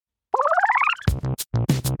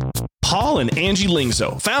Paul and Angie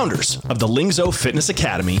Lingzo, founders of the Lingzo Fitness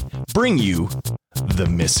Academy, bring you The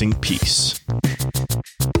Missing Piece.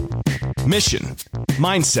 Mission,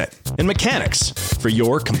 mindset, and mechanics for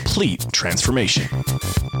your complete transformation.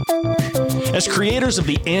 As creators of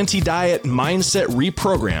the Anti-Diet Mindset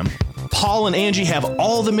Reprogram, Paul and Angie have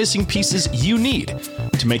all the missing pieces you need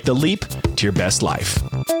to make the leap to your best life.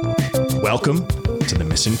 Welcome to The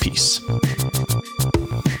Missing Piece.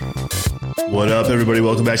 What up, everybody?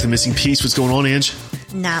 Welcome back to The Missing Piece. What's going on, Ange?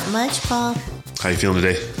 Not much, Paul. How you feeling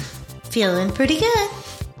today? Feeling pretty good.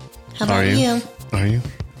 How about you? Are you?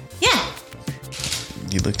 Yeah.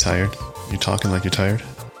 You look tired. You're talking like you're tired.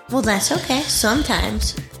 Well, that's okay.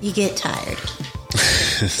 Sometimes you get tired.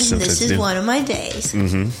 And this is one of my days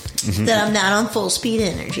that I'm not on full speed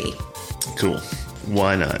energy. Cool.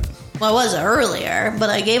 Why not? Well, I was earlier, but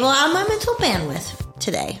I gave a lot of my mental bandwidth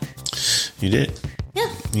today. You did.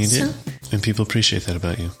 Yeah. You did. And people appreciate that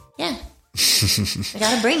about you. Yeah. I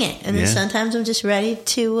got to bring it. And then sometimes I'm just ready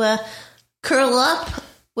to curl up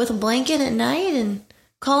with a blanket at night and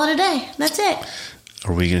call it a day. That's it.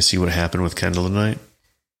 Are we going to see what happened with Kendall tonight?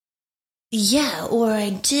 Yeah, or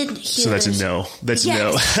I did hear. So that's a no. That's a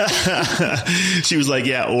no. She was like,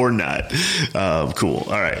 yeah, or not. Cool.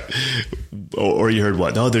 All right. Or you heard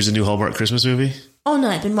what? Oh, there's a new Hallmark Christmas movie? Oh, no,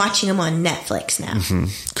 I've been watching them on Netflix now.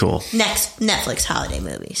 Cool. Next Netflix holiday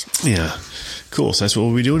movies. Yeah. Cool. So that's what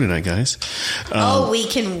we'll be doing tonight, guys. We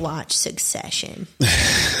can watch Succession.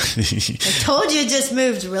 I told you it just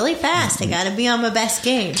moves really fast. I got to be on my best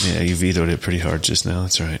game. Yeah, you vetoed it pretty hard just now.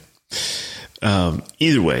 That's all right.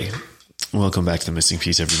 Either way, welcome back to The Missing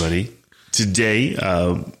Piece, everybody. Today,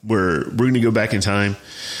 we're going to go back in time.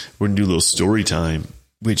 We're going to do a little story time,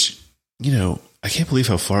 which, you know, I can't believe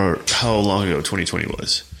how long ago 2020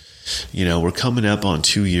 was. You know, we're coming up on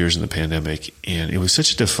 2 years in the pandemic, and it was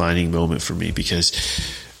such a defining moment for me because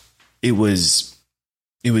it was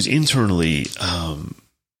internally,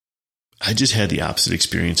 I just had the opposite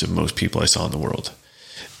experience of most people I saw in the world.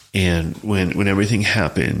 And when everything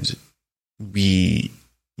happened, we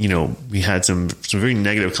had some very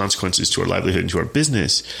negative consequences to our livelihood and to our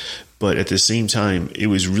business. But at the same time, it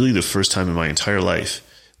was really the first time in my entire life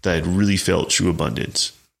that I'd really felt true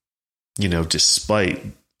abundance, you know, despite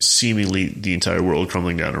seemingly the entire world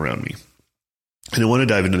crumbling down around me. And I want to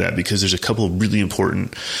dive into that because there's a couple of really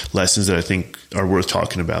important lessons that I think are worth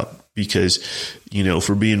talking about because, you know,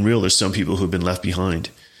 for being real, there's some people who have been left behind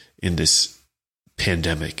in this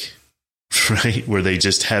pandemic, right? Where they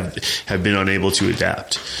just have been unable to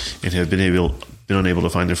adapt and have been unable to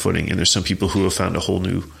find their footing. And there's some people who have found a whole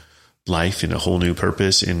new life and a whole new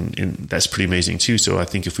purpose. And that's pretty amazing too. So I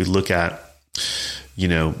think if we look at, you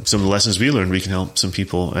know, some of the lessons we learned, we can help some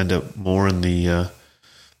people end up more in the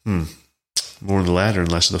latter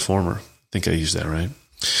and less of the former. I think I used that right.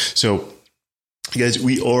 So guys,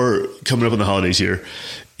 we are coming up on the holidays here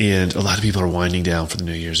and a lot of people are winding down for the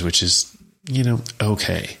New Year's, which is, you know,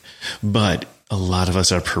 okay. But a lot of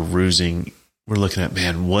us are perusing. We're looking at,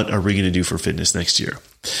 man, what are we going to do for fitness next year?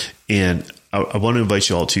 And I want to invite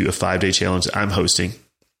you all to a 5-day challenge I'm hosting.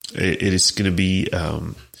 It is going to be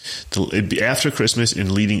after Christmas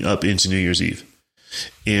and leading up into New Year's Eve.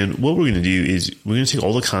 And what we're going to do is we're going to take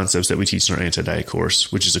all the concepts that we teach in our anti-diet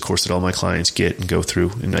course, which is a course that all my clients get and go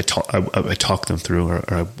through. And I talk them through or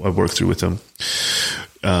I work through with them.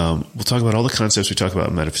 We'll talk about all the concepts we talk about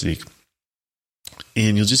in Metaphysique.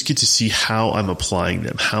 And you'll just get to see how I'm applying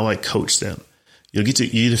them, how I coach them. You get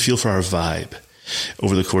to feel for our vibe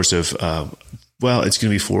over the course of, it's going to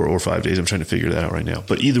be 4 or 5 days. I'm trying to figure that out right now.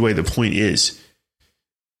 But either way, the point is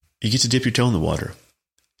you get to dip your toe in the water.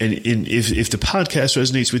 And if the podcast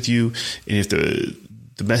resonates with you and if the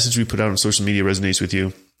message we put out on social media resonates with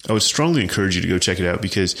you, I would strongly encourage you to go check it out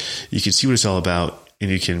because you can see what it's all about. And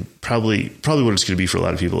you can probably what it's going to be for a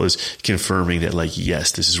lot of people is confirming that, like,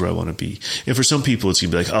 yes, this is where I want to be. And for some people, it's going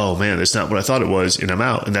to be like, oh man, that's not what I thought it was. And I'm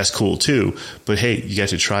out. And that's cool too. But hey, you got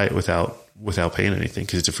to try it without paying anything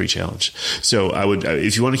because it's a free challenge. So I would,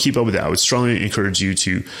 if you want to keep up with that, I would strongly encourage you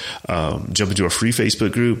to jump into our free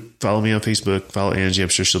Facebook group. Follow me on Facebook. Follow Angie. I'm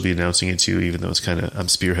sure she'll be announcing it too, even though I'm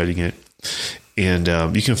spearheading it. And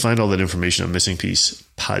you can find all that information on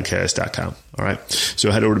missingpiecepodcast.com. All right. So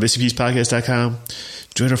head over to missingpiecepodcast.com,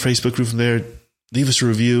 join our Facebook group from there, leave us a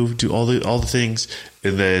review, do all the things.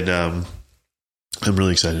 And then I'm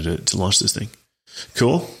really excited to launch this thing.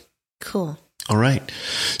 Cool. All right.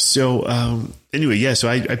 So anyway, yeah. So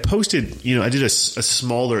I posted, I did a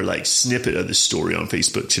smaller like snippet of the story on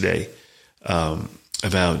Facebook today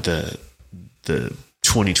about the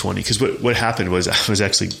 2020. Because what happened was I was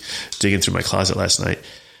actually digging through my closet last night,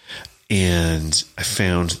 and I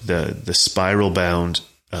found the spiral bound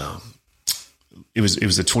it was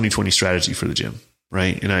a 2020 strategy for the gym,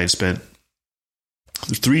 right? And I had spent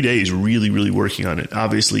 3 days really, really working on it,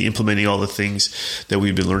 obviously implementing all the things that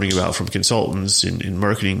we've been learning about from consultants and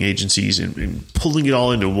marketing agencies and pulling it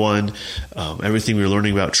all into one, everything we were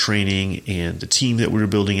learning about training and the team that we were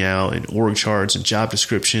building out and org charts and job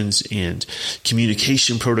descriptions and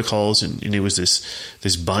communication protocols. And it was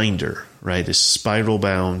this binder, right? This spiral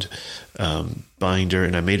bound binder.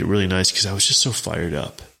 And I made it really nice because I was just so fired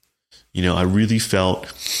up. I really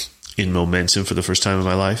felt in momentum for the first time in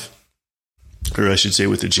my life. Or I should say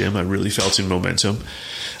with the gym, I really felt in momentum.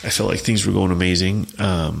 I felt like things were going amazing.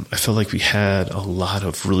 I felt like we had a lot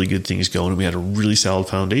of really good things going, and we had a really solid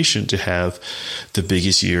foundation to have the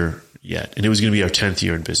biggest year yet. And it was going to be our 10th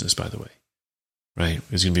year in business, by the way, right?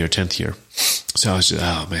 It was going to be our 10th year. So I was just,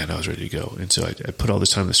 I was ready to go. And so I put all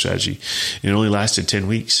this time in the strategy, and it only lasted 10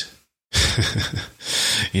 weeks.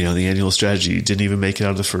 The annual strategy didn't even make it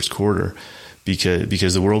out of the first quarter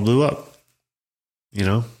because the world blew up.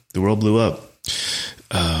 The world blew up.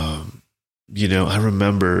 I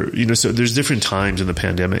remember, so there's different times in the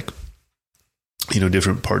pandemic,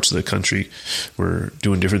 different parts of the country were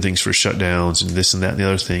doing different things for shutdowns and this and that and the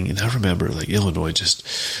other thing. And I remember like Illinois,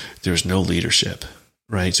 there's no leadership,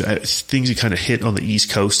 right? So things had kind of hit on the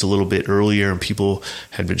East Coast a little bit earlier and people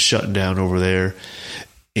had been shutting down over there.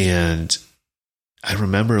 And I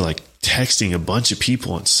remember like texting a bunch of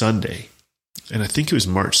people on Sunday, and I think it was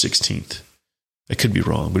March 16th. I could be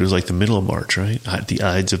wrong, but it was like the middle of March, right? The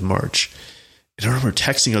Ides of March. And I remember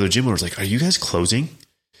texting other gym owners like, are you guys closing?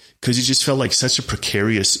 Because it just felt like such a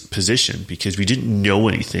precarious position because we didn't know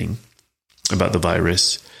anything about the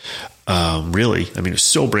virus. Really. I mean, it was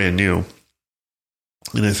so brand new.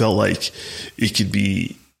 And I felt like it could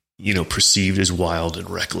be, perceived as wild and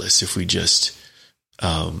reckless if we just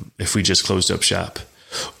closed up shop.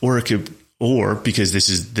 Or because this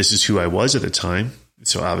is who I was at the time.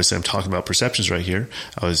 So obviously I'm talking about perceptions right here.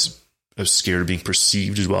 I was scared of being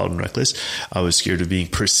perceived as wild and reckless. I was scared of being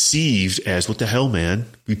perceived as, what the hell, man?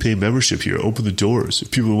 We pay membership here. Open the doors. If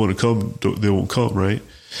people want to come, they won't come, right?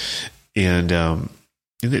 And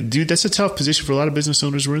dude, that's a tough position for a lot of business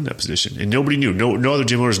owners who are in that position. And nobody knew. No other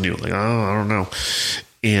gym owners knew. Like, I don't know.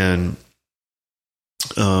 And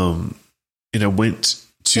I went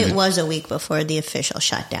to... It was a week before the official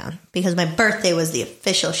shutdown because my birthday was the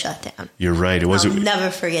official shutdown. You're right. I'll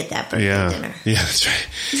never forget that birthday dinner. Yeah, that's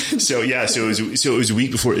right. So it was a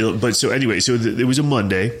week before. But so anyway, it was a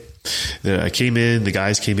Monday. I came in, the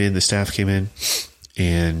guys came in, the staff came in,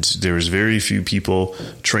 and there was very few people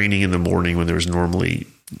training in the morning when there was normally,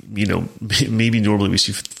 maybe normally we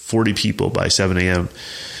see 40 people by 7 a.m.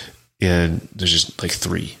 and there's just like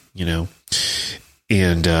 3,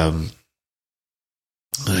 and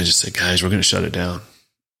I just said, guys, we're going to shut it down.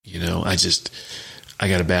 I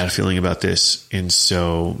got a bad feeling about this. And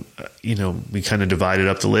so, we kind of divided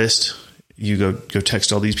up the list. You go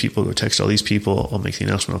text all these people, I'll make the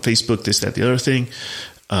announcement on Facebook, this, that, the other thing.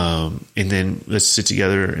 And then let's sit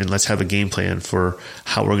together and let's have a game plan for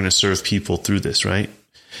how we're going to serve people through this. Right.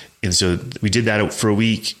 And so we did that for a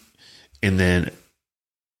week, and then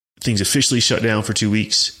things officially shut down for 2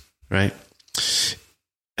 weeks. Right.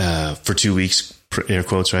 For 2 weeks, air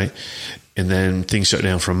quotes, right? And then things shut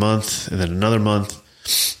down for a month, and then another month,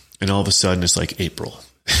 and all of a sudden it's like April,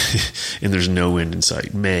 and there's no end in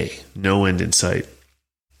sight. May, no end in sight.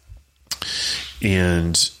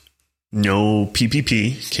 And no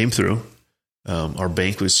PPP came through. Our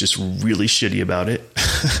bank was just really shitty about it.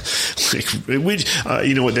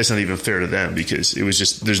 You know what? That's not even fair to them because it was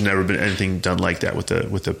just, there's never been anything done like that with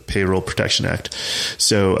the Payroll Protection Act.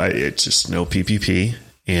 So it's just no PPP.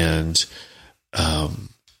 And,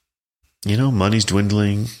 money's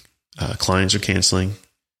dwindling, clients are canceling.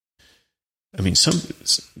 I mean,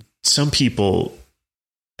 some people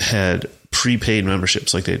had prepaid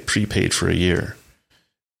memberships, like they had prepaid for a year,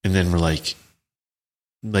 and then were like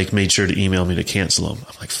made sure to email me to cancel them.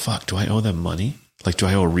 I'm like, fuck, do I owe them money? Like, do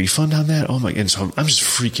I owe a refund on that? Oh my, and so I'm just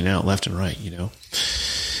freaking out left and right,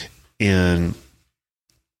 and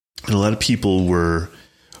a lot of people were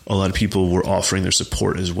offering their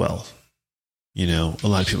support as well. A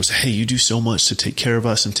lot of people say, hey, you do so much to take care of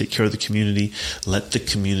us and take care of the community. Let the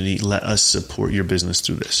community, let us support your business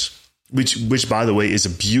through this, which by the way, is a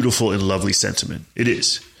beautiful and lovely sentiment. It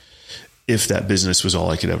is, if that business was all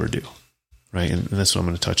I could ever do. Right. And that's what I'm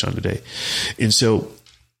going to touch on today. And so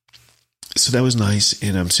that was nice.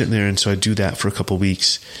 And I'm sitting there. And so I do that for a couple of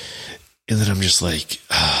weeks. And then I'm just like,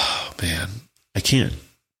 oh man, I can't.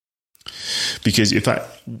 Because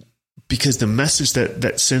the message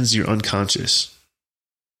that sends your unconscious,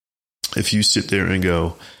 if you sit there and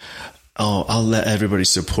go, oh, I'll let everybody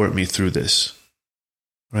support me through this.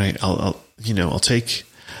 right? I'll take,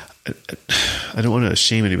 I don't want to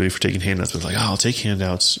shame anybody for taking handouts, but I'll take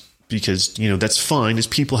handouts because, that's fine. It's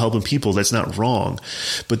people helping people. That's not wrong.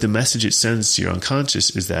 But the message it sends to your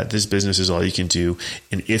unconscious is that this business is all you can do.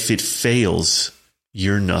 And if it fails,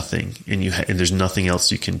 you're nothing and and there's nothing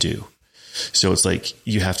else you can do. So it's like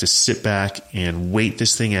you have to sit back and wait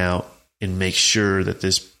this thing out and make sure that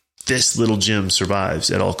this little gym survives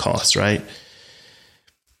at all costs, right?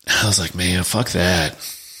 I was like, man, fuck that.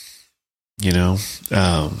 You're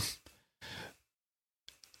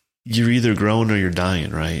either growing or you're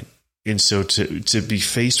dying, right? And so to be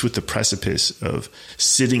faced with the precipice of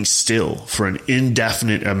sitting still for an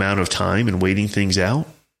indefinite amount of time and waiting things out,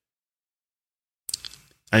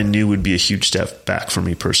 I knew would be a huge step back for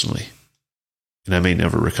me personally. And I may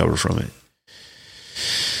never recover from it.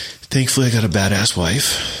 Thankfully, I got a badass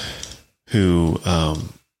wife who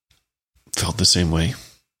felt the same way.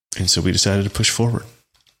 And so we decided to push forward.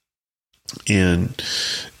 And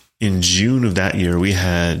in June of that year, we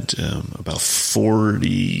had about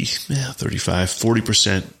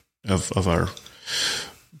 40% of our,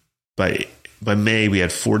 by May, we had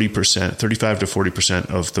 40%, 35 to 40%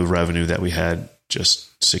 of the revenue that we had just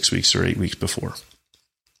 6 weeks or 8 weeks before.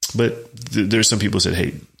 But there's some people who said,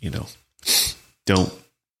 hey, don't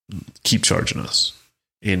keep charging us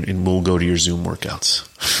and we'll go to your Zoom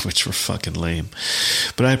workouts, which were fucking lame.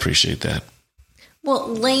 But I appreciate that. Well,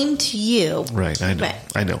 lame to you. Right. I know. Right.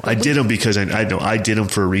 I know. I did them because I know I did them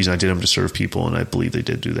for a reason. I did them to serve people, and I believe they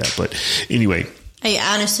did do that. But anyway. I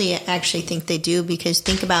honestly actually think they do, because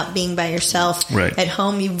think about being by yourself at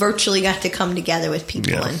home. You virtually got to come together with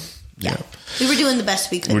people. Yeah. And we were doing the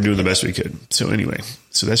best we could. We're doing the best we could. So anyway,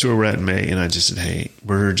 so that's where we're at in May. And I just said, hey,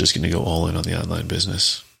 we're just going to go all in on the online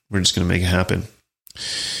business. We're just going to make it happen.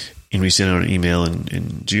 And we sent out an email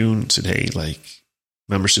in June, said, hey,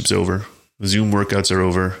 membership's over. Zoom workouts are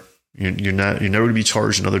over. You're never going to be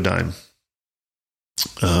charged another dime.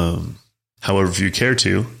 However, if you care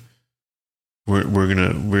to, we're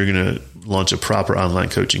gonna launch a proper online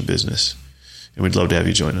coaching business, and we'd love to have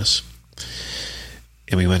you join us.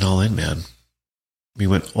 And we went all in, man. We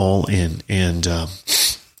went all in, and I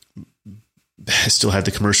still had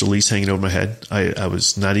the commercial lease hanging over my head. I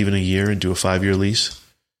was not even a year into a 5-year lease,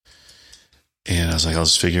 and I was like, I'll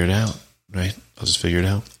just figure it out, right? I'll just figure it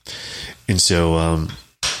out. And so,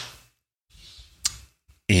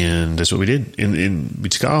 and that's what we did. And we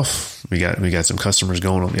took off. We got some customers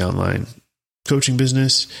going on the online coaching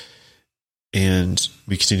business, and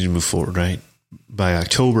we continued to move forward, right? By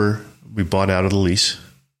October, we bought out of the lease,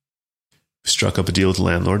 struck up a deal with the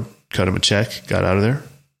landlord, cut him a check, got out of there.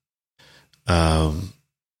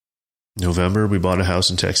 November, we bought a house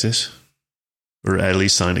in Texas, or at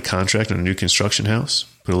least signed a contract on a new construction house,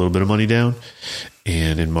 put a little bit of money down.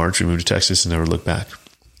 And in March, we moved to Texas and never looked back.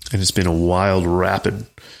 And it's been a wild, rapid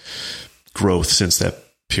growth since that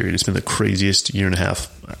period. It's been the craziest year and a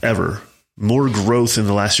half ever. More growth in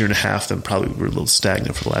the last year and a half than probably we were a little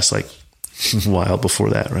stagnant for the last while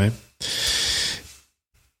before that, right?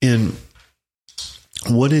 And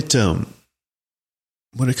what it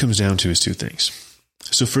comes down to is two things.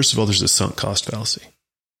 So first of all, there's the sunk cost fallacy.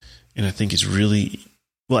 And I think it's really...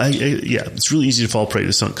 Well, it's really easy to fall prey to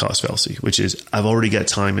the sunk cost fallacy, which is I've already got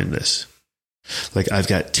time in this. I've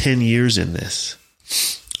got 10 years in this.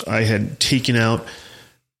 I had taken out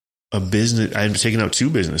I had taken out 2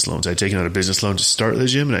 business loans. I had taken out a business loan to start the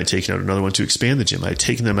gym, and I had taken out another one to expand the gym. I had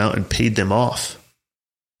taken them out and paid them off.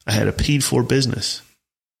 I had a paid for business.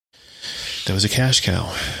 That was a cash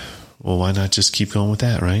cow. Well, why not just keep going with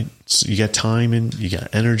that, right? So you got time and you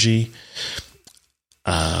got energy.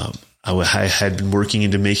 I had been working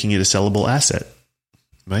into making it a sellable asset,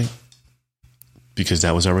 right? Because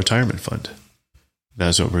that was our retirement fund.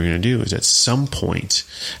 That's what we're going to do, is at some point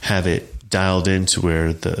have it dialed into where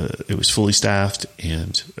it was fully staffed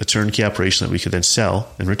and a turnkey operation that we could then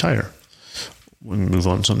sell and retire and move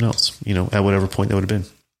on to something else, at whatever point that would have been.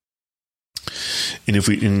 And if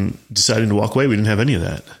we decided to walk away, we didn't have any of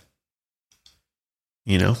that.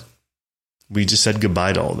 We just said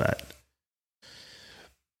goodbye to all that.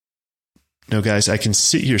 Now, guys, I can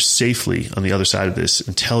sit here safely on the other side of this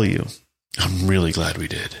and tell you, I'm really glad we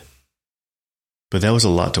did. But that was a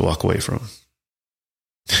lot to walk away from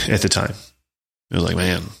at the time. It was like,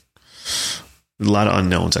 man, a lot of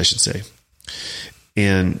unknowns, I should say.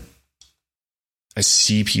 And I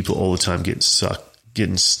see people all the time getting stuck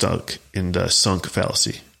in the sunk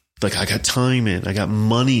fallacy. I got time in, I got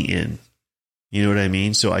money in. You know what I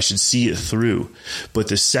mean? So I should see it through. But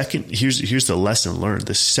the second, here's the lesson learned.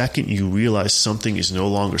 The second you realize something is no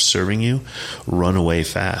longer serving you, run away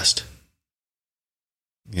fast.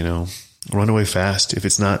 run away fast if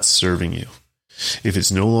it's not serving you. If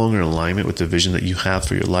it's no longer in alignment with the vision that you have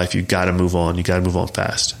for your life, you got to move on. You got to move on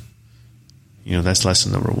fast. That's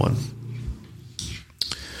lesson number 1.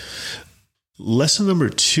 Lesson number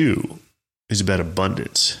 2 is about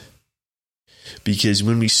abundance. Because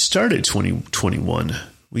when we started 2021,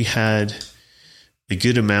 we had a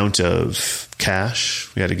good amount of cash.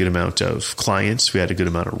 We had a good amount of clients. We had a good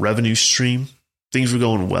amount of revenue stream. Things were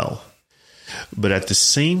going well. But at the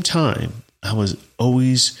same time, I was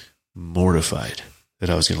always mortified that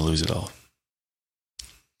I was going to lose it all.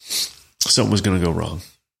 Something was going to go wrong.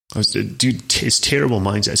 It's terrible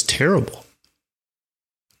mindset. It's terrible.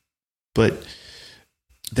 But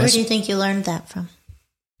where do you think you learned that from?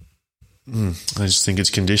 I just think it's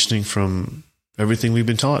conditioning from everything we've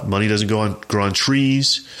been taught. Money doesn't grow on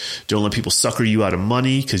trees. Don't let people sucker you out of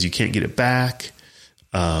money because you can't get it back.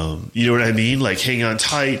 You know what I mean? Like, hang on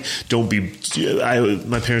tight. Don't be.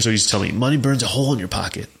 My parents always tell me, money burns a hole in your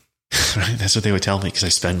pocket. Right? That's what they would tell me because I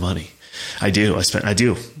spend money. I do.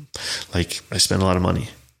 Like, I spend a lot of money.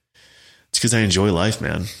 It's because I enjoy life,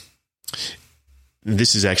 man. And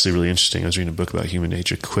this is actually really interesting. I was reading a book about human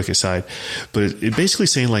nature. Quick aside, but it basically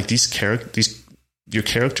saying like your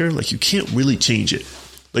character, like you can't really change it.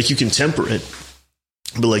 Like you can temper it,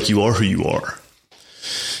 but like you are who you are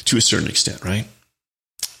to a certain extent, right?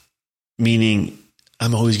 Meaning,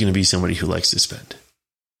 I'm always going to be somebody who likes to spend.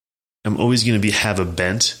 I'm always going to have a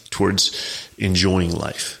bent towards enjoying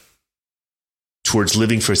life, towards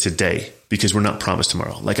living for today, because we're not promised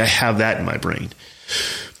tomorrow. Like I have that in my brain.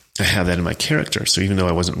 I have that in my character. So even though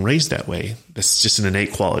I wasn't raised that way, that's just an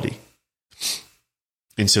innate quality.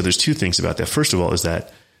 And so there's 2 things about that. First of all, is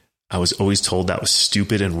that I was always told that was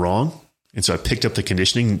stupid and wrong. And so I picked up the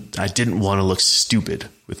conditioning. I didn't want to look stupid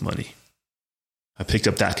with money. I picked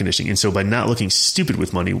up that conditioning. And so by not looking stupid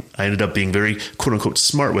with money, I ended up being very quote unquote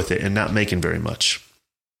smart with it and not making very much.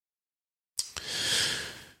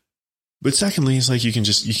 But secondly, it's like you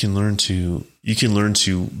can learn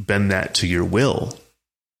to bend that to your will.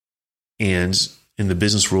 And in the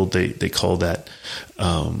business world, they call that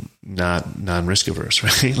not non-risk averse,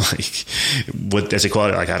 right? Like what as they call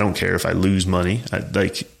it, like I don't care if I lose money.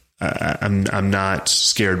 I'm not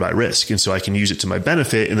scared by risk, and so I can use it to my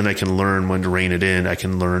benefit, and then I can learn when to rein it in. I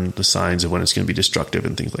can learn the signs of when it's going to be destructive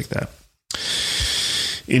and things like that.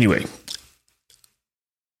 Anyway,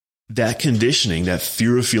 that conditioning, that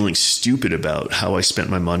fear of feeling stupid about how I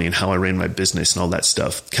spent my money and how I ran my business and all that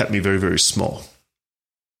stuff kept me very, very small.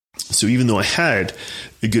 So even though I had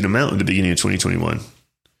a good amount in the beginning of 2021,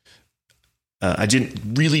 I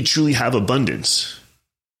didn't really truly have abundance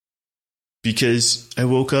because I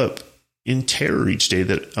woke up in terror each day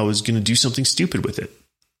that I was going to do something stupid with it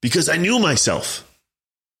because I knew myself.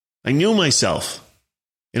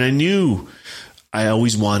 And I knew I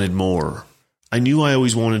always wanted more. I knew I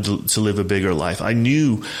always wanted to live a bigger life. I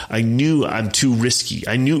knew I'm too risky.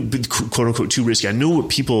 I knew, quote unquote, too risky. I know what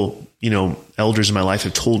people, elders in my life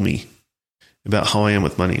have told me about how I am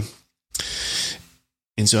with money.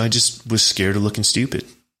 And so I just was scared of looking stupid.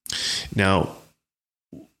 Now,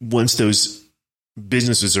 once those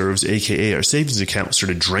business reserves, AKA our savings account,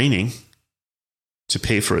 started draining to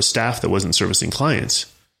pay for a staff that wasn't servicing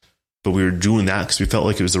clients, but we were doing that because we felt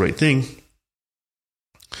like it was the right thing.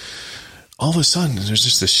 All of a sudden, there's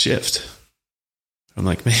just this shift. I'm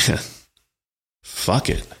like, man, fuck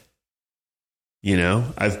it.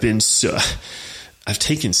 I've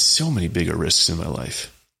taken so many bigger risks in my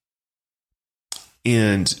life.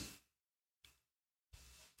 And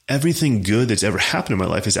everything good that's ever happened in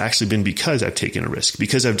my life has actually been because I've taken a risk,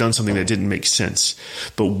 because I've done something that didn't make sense,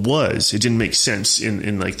 but it didn't make sense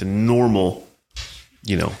in like the normal,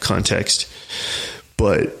 context,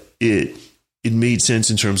 but it made sense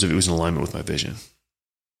in terms of it was in alignment with my vision.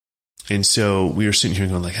 And so we were sitting here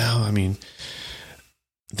going like,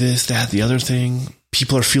 this, that, the other thing,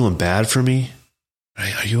 people are feeling bad for me.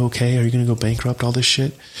 Right? Are you okay? Are you going to go bankrupt, all this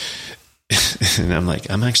shit? And I'm like,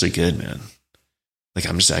 I'm actually good, man. Like,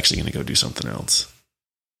 I'm just actually going to go do something else.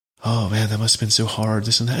 Oh man, that must have been so hard.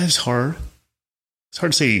 This and that is hard. It's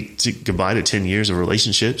hard to say goodbye to 10 years of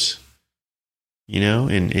relationships,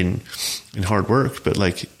 in hard work, but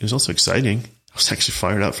like, it was also exciting. I was actually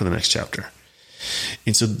fired up for the next chapter.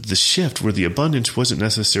 And so the shift where the abundance wasn't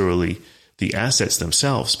necessarily the assets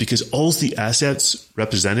themselves, because all the assets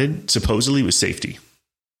represented supposedly was safety.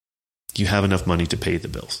 You have enough money to pay the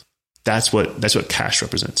bills. That's what cash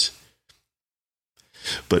represents.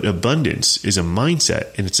 But abundance is a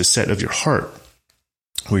mindset, and it's a set of your heart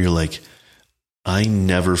where you're like, I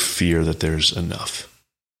never fear that there's enough.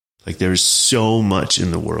 Like, there's so much in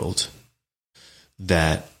the world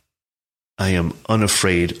that I am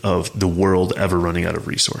unafraid of the world ever running out of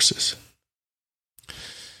resources.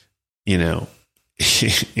 You know,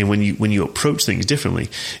 and when you approach things differently,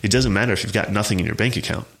 it doesn't matter if you've got nothing in your bank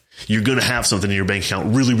account. You're going to have something in your bank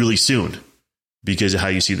account really, really soon because of how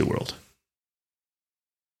you see the world.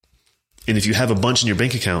 And if you have a bunch in your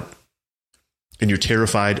bank account and you're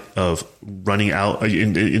terrified of running out,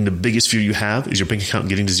 and the biggest fear you have is your bank account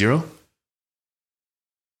getting to zero,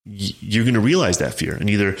 you're going to realize that fear. And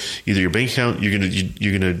either your bank account, you're going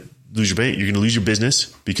to lose your bank, you're going to lose your business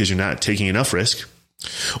because you're not taking enough risk,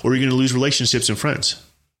 or you're going to lose relationships and friends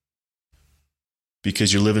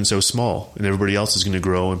because you're living so small and everybody else is going to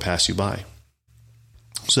grow and pass you by.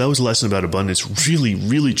 So that was a lesson about abundance. Really,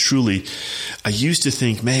 really, truly, I used to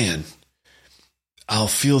think, man, I'll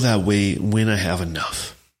feel that way when I have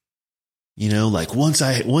enough. You know, like once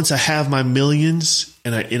I have my millions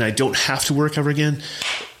and I don't have to work ever again,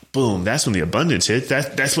 boom, that's when the abundance hit.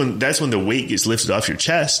 That's when the weight gets lifted off your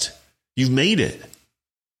chest. You've made it.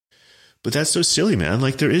 But that's so silly, man.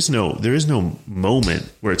 Like there is no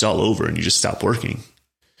moment where it's all over and you just stop working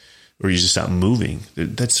or you just stop moving.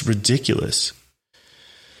 That's ridiculous.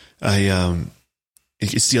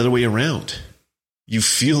 It's the other way around. You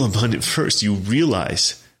feel abundant first. You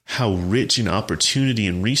realize how rich in opportunity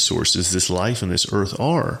and resources this life and this earth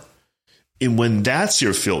are. And when that's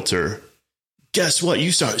your filter, guess what?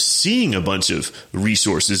 You start seeing a bunch of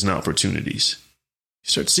resources and opportunities.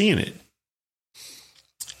 You start seeing it.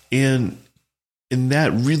 And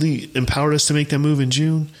that really empowered us to make that move in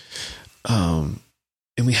June. And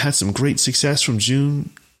we had some great success from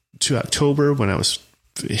June to October when I was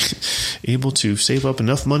able to save up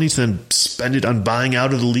enough money to then spend it on buying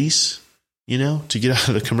out of the lease, you know, to get out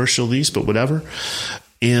of the commercial lease, but whatever.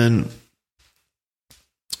 And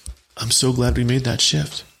I'm so glad we made that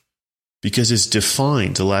shift because it's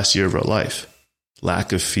defined the last year of our life.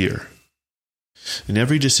 Lack of fear. And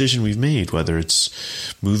every decision we've made, whether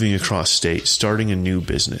it's moving across state, starting a new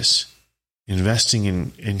business, investing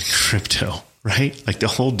in crypto, right? Like the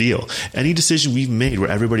whole deal. Any decision we've made where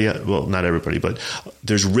everybody, well, not everybody, but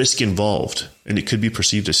there's risk involved and it could be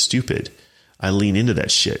perceived as stupid. I lean into that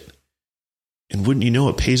shit. And wouldn't you know,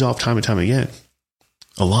 it pays off time and time again.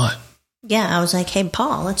 A lot. Yeah. I was like, hey,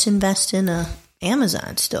 Paul, let's invest in a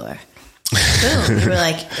Amazon store. Boom. You were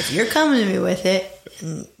like, if you're coming to me with it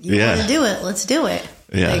and you want to do it, let's do it.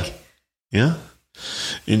 Yeah. Like, yeah.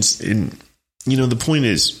 And, you know, the point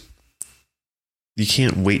is, you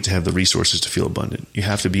can't wait to have the resources to feel abundant. You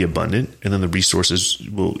have to be abundant, and then the resources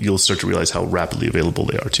you'll start to realize how rapidly available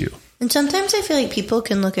they are to you. And sometimes I feel like people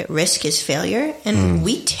can look at risk as failure, and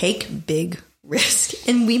we take big risk,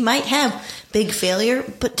 and we might have big failure,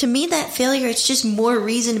 but to me that failure, it's just more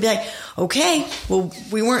reason to be like, okay, well,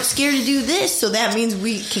 we weren't scared to do this, so that means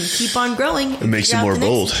we can keep on growing. It makes you more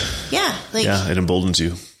bold. Yeah. Yeah, it emboldens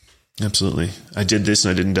you. Absolutely. I did this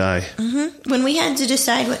and I didn't die. Mm-hmm. When we had to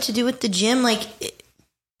decide what to do with the gym, like,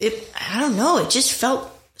 I don't know, it just felt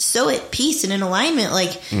so at peace and in alignment.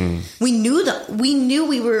 Like we knew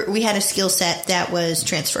we had a skill set that was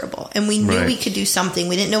transferable, and we knew we could do something.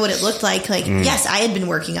 We didn't know what it looked like. Like, yes, I had been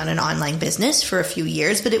working on an online business for a few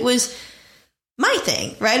years, but it was my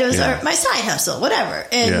thing, right? It was my side hustle, whatever.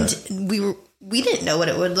 And we didn't know what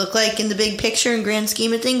it would look like in the big picture and grand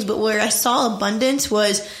scheme of things. But where I saw abundance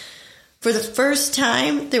was, for the first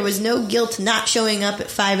time, there was no guilt not showing up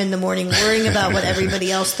at 5 a.m, worrying about what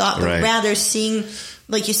everybody else thought, but rather seeing,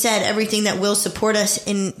 like you said, everything that will support us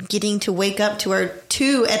in getting to wake up to our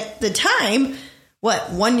 2, at the time,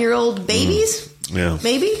 1-year-old babies? Yeah.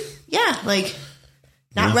 Maybe? Yeah. Like,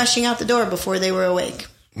 not rushing out the door before they were awake.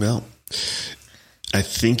 Well, I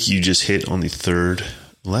think you just hit on the third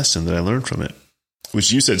lesson that I learned from it,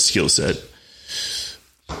 which you said skill set.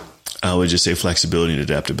 I would just say flexibility and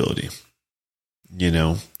adaptability. You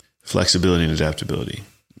know, flexibility and adaptability.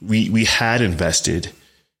 We had invested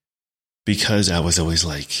because I was always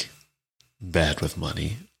like bad with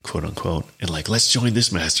money, quote unquote, and like, let's join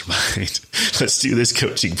this mastermind. Let's do this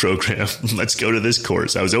coaching program. Let's go to this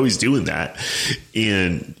course. I was always doing that.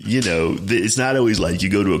 And, you know, it's not always like you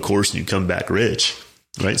go to a course and you come back rich,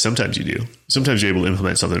 right? Sometimes you do. Sometimes you're able to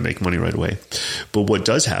implement something to make money right away. But what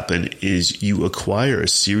does happen is you acquire a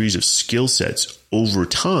series of skill sets over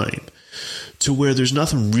time to where there's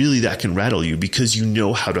nothing really that can rattle you because you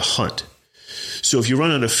know how to hunt. So if you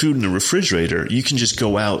run out of food in the refrigerator, you can just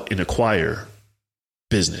go out and acquire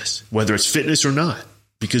business, whether it's fitness or not,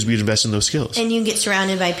 because we'd invest in those skills. And you get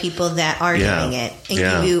surrounded by people that are doing it and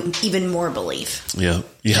give you even more belief. Yeah.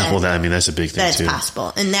 Yeah. Well, that's a big thing too. That's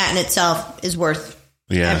possible. And that in itself is worth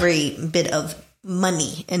every bit of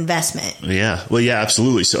money investment. Yeah. Well, yeah,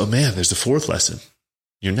 absolutely. So, man, there's the fourth lesson.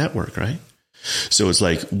 Your network, right? So it's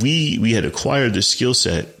like we had acquired the skill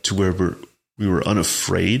set to where we were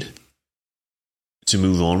unafraid to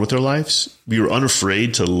move on with our lives. We were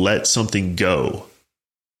unafraid to let something go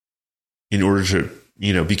in order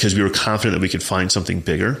to, because we were confident that we could find something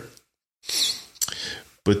bigger.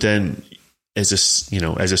 But then as a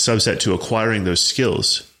subset to acquiring those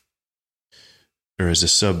skills, or as a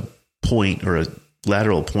sub point or a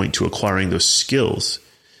lateral point to acquiring those skills,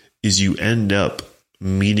 is you end up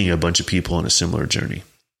meeting a bunch of people on a similar journey,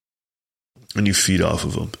 and you feed off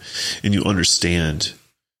of them, and you understand.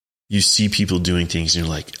 You see people doing things and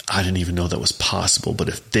you're like, I didn't even know that was possible, but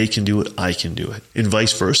if they can do it, I can do it, and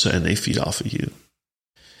vice versa. And they feed off of you.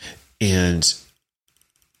 And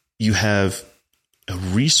you have a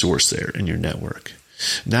resource there in your network,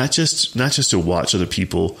 not just to watch other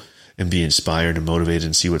people and be inspired and motivated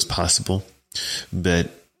and see what's possible, but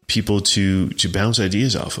people to bounce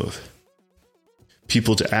ideas off of,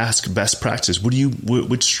 people to ask best practice.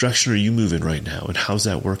 Which direction are you moving right now? And how's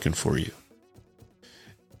that working for you?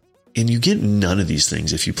 And you get none of these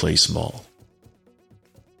things if you play small.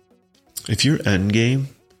 If your end game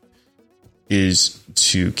is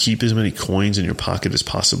to keep as many coins in your pocket as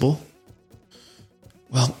possible,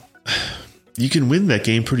 well, you can win that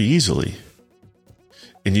game pretty easily.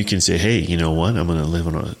 And you can say, hey, you know what? I'm going to live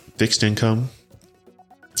on a fixed income,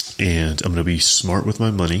 and I'm going to be smart with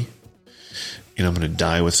my money, and I'm going to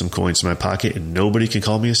die with some coins in my pocket, and nobody can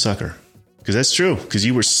call me a sucker. Because that's true, because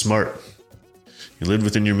you were smart. You lived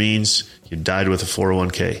within your means. You died with a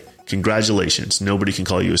 401k. Congratulations. Nobody can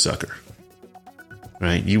call you a sucker.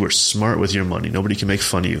 Right? You were smart with your money. Nobody can make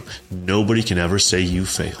fun of you. Nobody can ever say you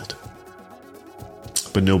failed.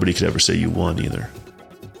 But nobody could ever say you won either.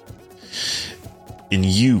 And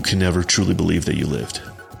you can never truly believe that you lived.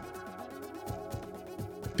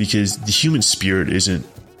 Because the human spirit isn't,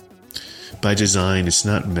 by design, it's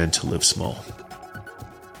not meant to live small.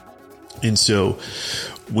 And so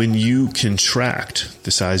when you contract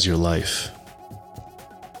the size of your life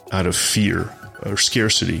out of fear or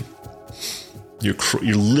scarcity, you're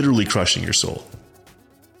literally crushing your soul.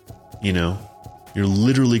 You're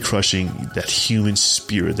literally crushing that human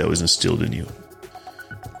spirit that was instilled in you.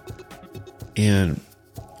 And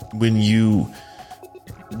when you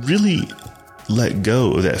really let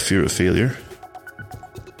go of that fear of failure,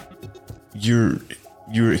 you're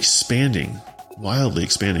expanding, wildly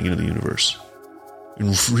expanding into the universe,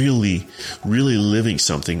 and really, really living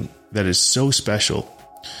something that is so special.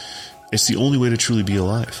 It's the only way to truly be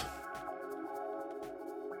alive.